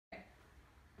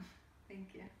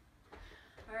Thank you.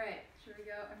 All right, should we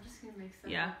go? I'm just gonna make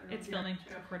some. Yeah, it's filming.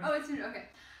 It's recording. Oh, it's okay.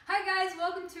 Hi guys,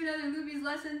 welcome to another Luby's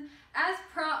lesson.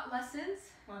 Lessons.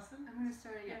 I'm gonna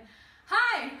start again.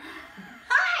 Hi.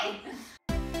 Hi.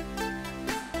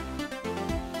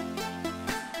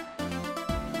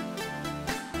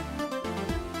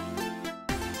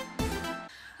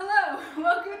 Hello,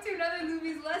 welcome to another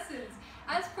Luby's lessons.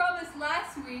 As promised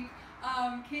last week,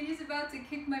 Katie's about to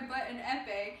kick my butt in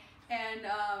epee, and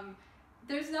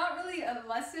there's not really a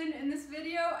lesson in this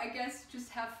video. I guess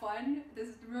just have fun.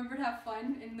 Remember to have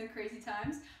fun in the crazy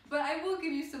times. But I will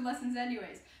give you some lessons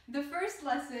anyways. The first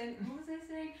lesson, what was I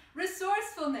saying?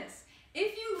 Resourcefulness.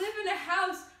 If you live in a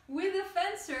house with a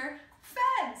fencer,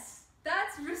 fence.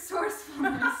 That's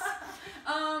resourcefulness.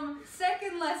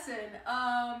 Second lesson,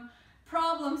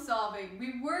 problem solving.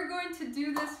 We were going to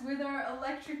do this with our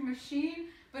electric machine,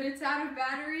 but it's out of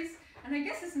batteries. And I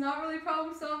guess it's not really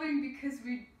problem solving because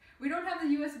we don't have the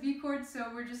USB cord,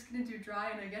 so we're just going to do dry,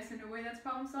 and I guess in a way that's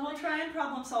problem solving. We'll try and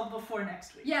problem solve before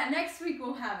next week. Yeah, next week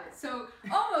we'll have it. So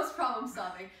almost problem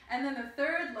solving. And then the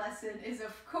third lesson is,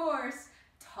 of course,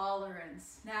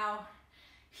 tolerance. Now,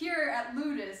 here at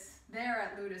Ludus,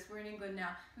 we're in England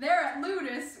now, there at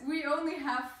Ludus, we only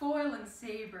have foil and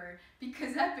saber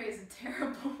because epee is a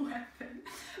terrible weapon.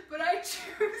 But I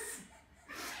choose,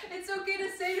 it's okay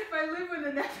to say it if I live with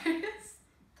an epee.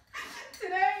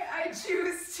 Today, I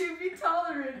choose to be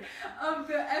tolerant of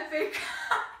the epee.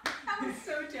 That was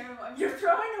so terrible. You're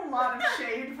throwing a lot of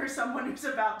shade for someone who's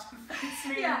about to fence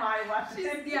me in my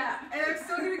weapon. Yeah, and I'm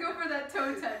still going to go for that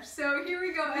toe touch. So here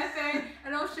we go, epee,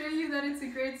 and I'll show you that it's a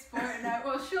great sport. And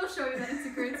she'll show you that it's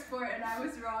a great sport, and I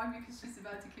was wrong because she's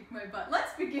about to kick my butt.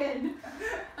 Let's begin.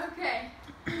 Okay.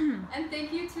 And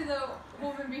thank you to the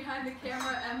woman behind the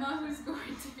camera, Emma, who's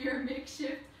going to be our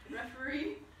makeshift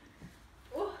referee.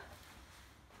 Oh.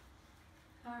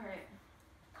 All right.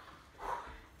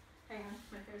 Hang on,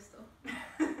 my hair's still.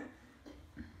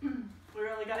 We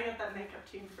really gotta get that makeup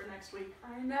team for next week.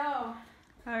 I know.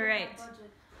 All right.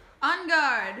 On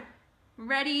guard.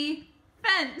 Ready.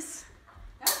 Fence.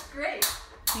 That's great.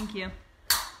 Thank you.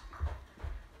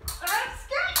 I'm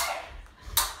scared.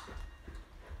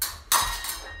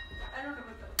 I don't know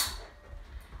what those.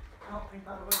 I don't think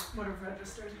that would have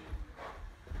registered.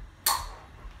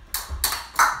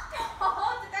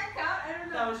 Oh, did that count? I don't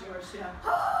know. That was yours, yeah.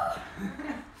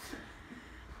 Okay.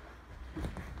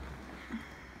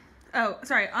 Oh,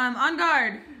 sorry. On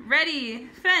guard. Ready.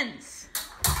 Fence.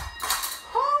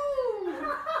 Oh!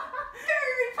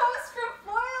 Very post from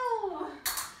foil.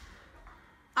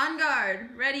 On guard.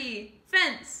 Ready.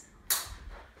 Fence.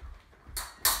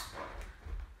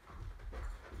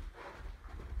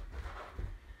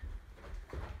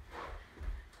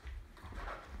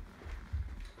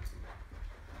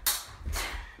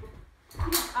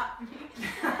 You got me. You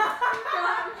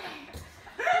got me.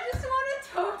 I just want a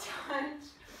toe touch.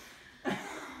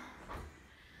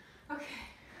 Okay.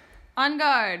 On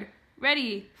guard.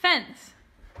 Ready. Fence.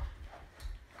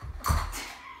 I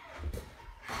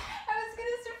was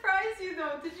gonna surprise you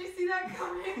though. Did you see that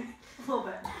coming? A little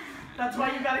bit. That's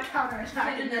why you gotta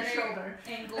counterattack in your shoulder.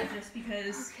 Angle just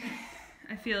because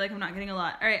I feel like I'm not getting a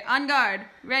lot. All right. On guard.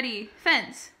 Ready.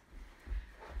 Fence.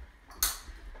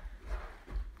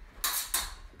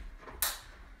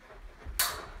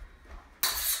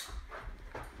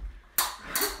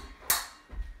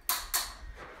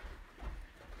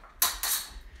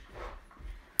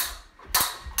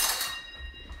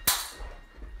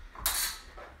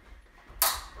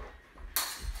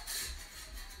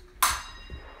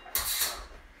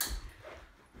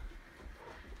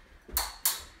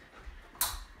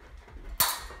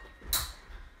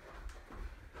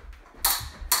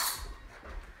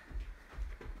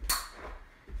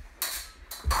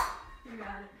 You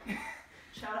got it.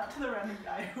 Shout out to the random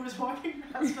guy who was walking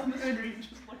past on the street and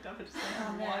just looked up and just said,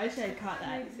 Oh, man, I wish I had caught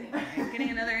that. Right, getting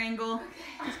another angle,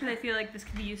 just because I feel like this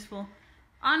could be useful.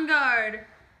 On guard.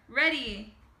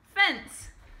 Ready. Fence.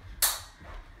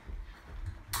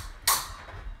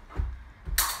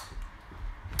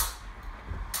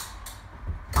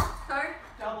 Sorry?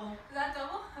 double. Is that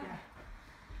double? Okay.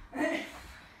 Yeah. It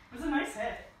was a nice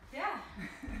hit. Yeah.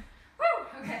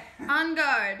 Woo! Okay. On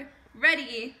guard.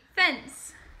 Ready.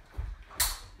 Fence.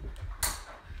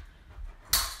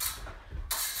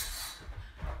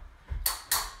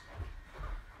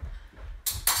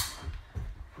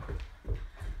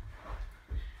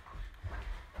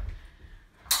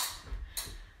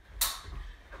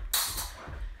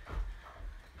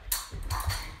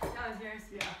 That was yours.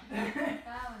 Yeah.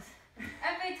 That was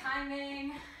epic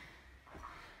timing.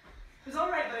 It was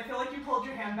alright, but I feel like you pulled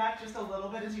your hand back just a little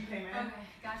bit as you came in. Okay,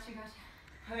 gotcha.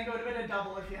 I think it would have been a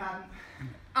double if you hadn't.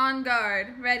 On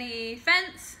guard, ready,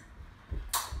 fence.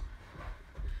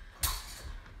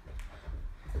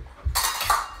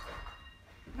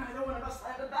 Neither one of us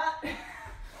landed that.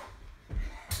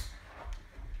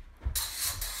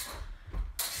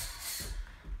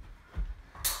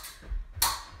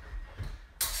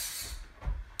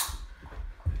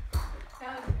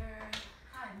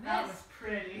 That was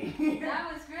pretty.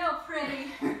 That was real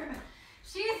pretty.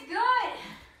 She's good.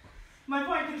 My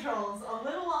point control's a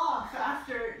little off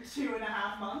after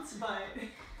 2.5 months, but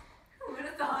Who would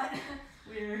have thought?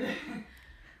 weird.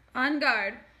 On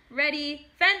guard, ready,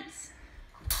 fence.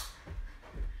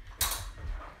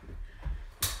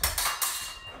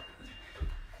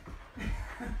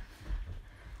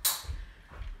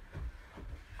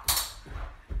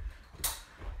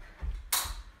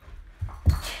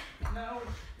 No.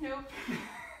 Nope.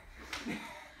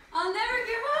 I'll never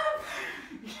give up.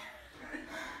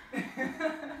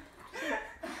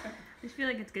 I just feel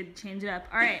like it's good to change it up.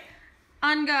 All right,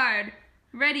 on guard,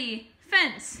 ready,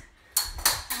 fence.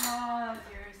 Oh, that was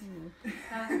yours.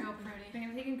 That was real pretty. I think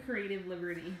I'm taking creative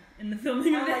liberty in the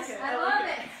filming of I like this. it. I like love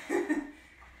it.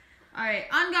 All right,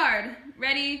 on guard,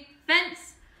 ready,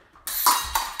 fence.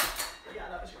 Yeah,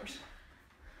 that was yours.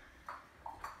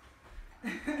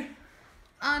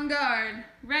 On guard,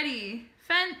 ready,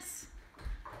 fence.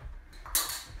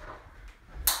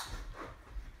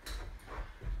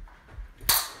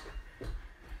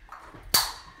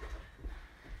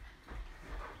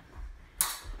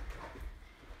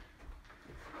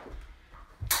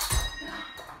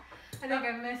 I think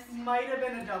I missed. Might have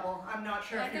been a double. I'm not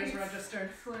sure I if it was think it's registered.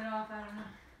 Slid off, I don't know.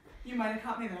 You might have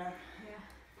caught me there.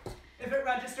 Yeah. If it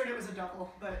registered, it was a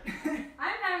double, but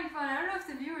I'm having fun. I don't know if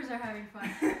the viewers are having fun.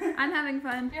 I'm having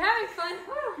fun. You're having fun.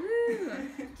 Woo. Woo.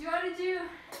 Do you want to do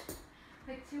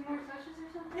like 2 more touches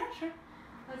or something? yeah, sure.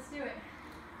 Let's do it.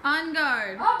 On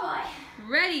guard, Oh boy.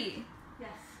 ready, Yes.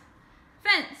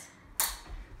 fence.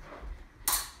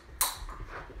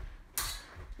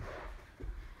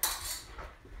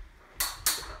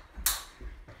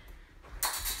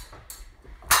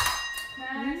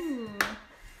 Nice. Ooh.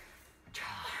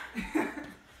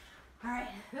 All right.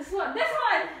 This one. This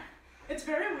one. It's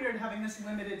very weird having this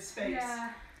limited space. Yeah.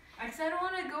 Because I don't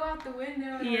want to go out the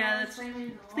window. And Yeah, all that's- slam into the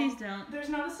wall. Please don't. There's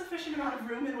not a sufficient amount of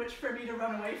room in which for me to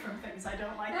run away from things. I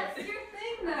don't like That's it. your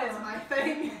thing, That is though. my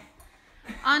thing.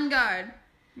 On guard,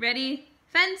 ready,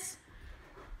 fence.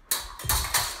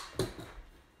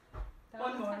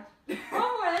 One more. One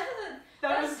more.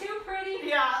 That That's too pretty.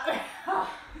 Yeah.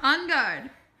 On guard,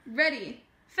 ready,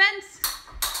 fence.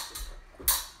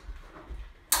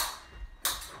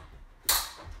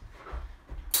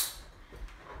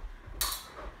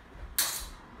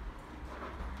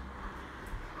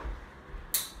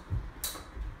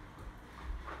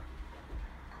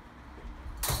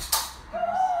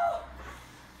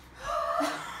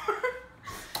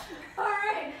 All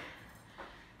right.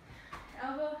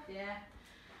 Elbow. Yeah.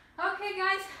 Okay,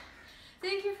 guys.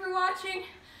 Thank you for watching.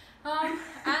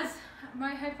 As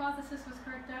my hypothesis was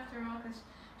correct after all, because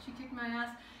she kicked my ass.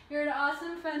 You're an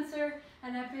awesome fencer,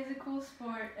 and epee is a cool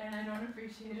sport, and I don't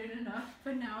appreciate it enough,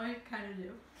 but now I kind of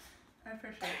do. I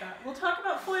appreciate that. We'll talk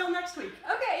about foil next week.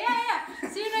 Okay, yeah.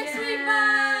 See you next week.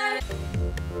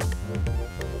 Bye.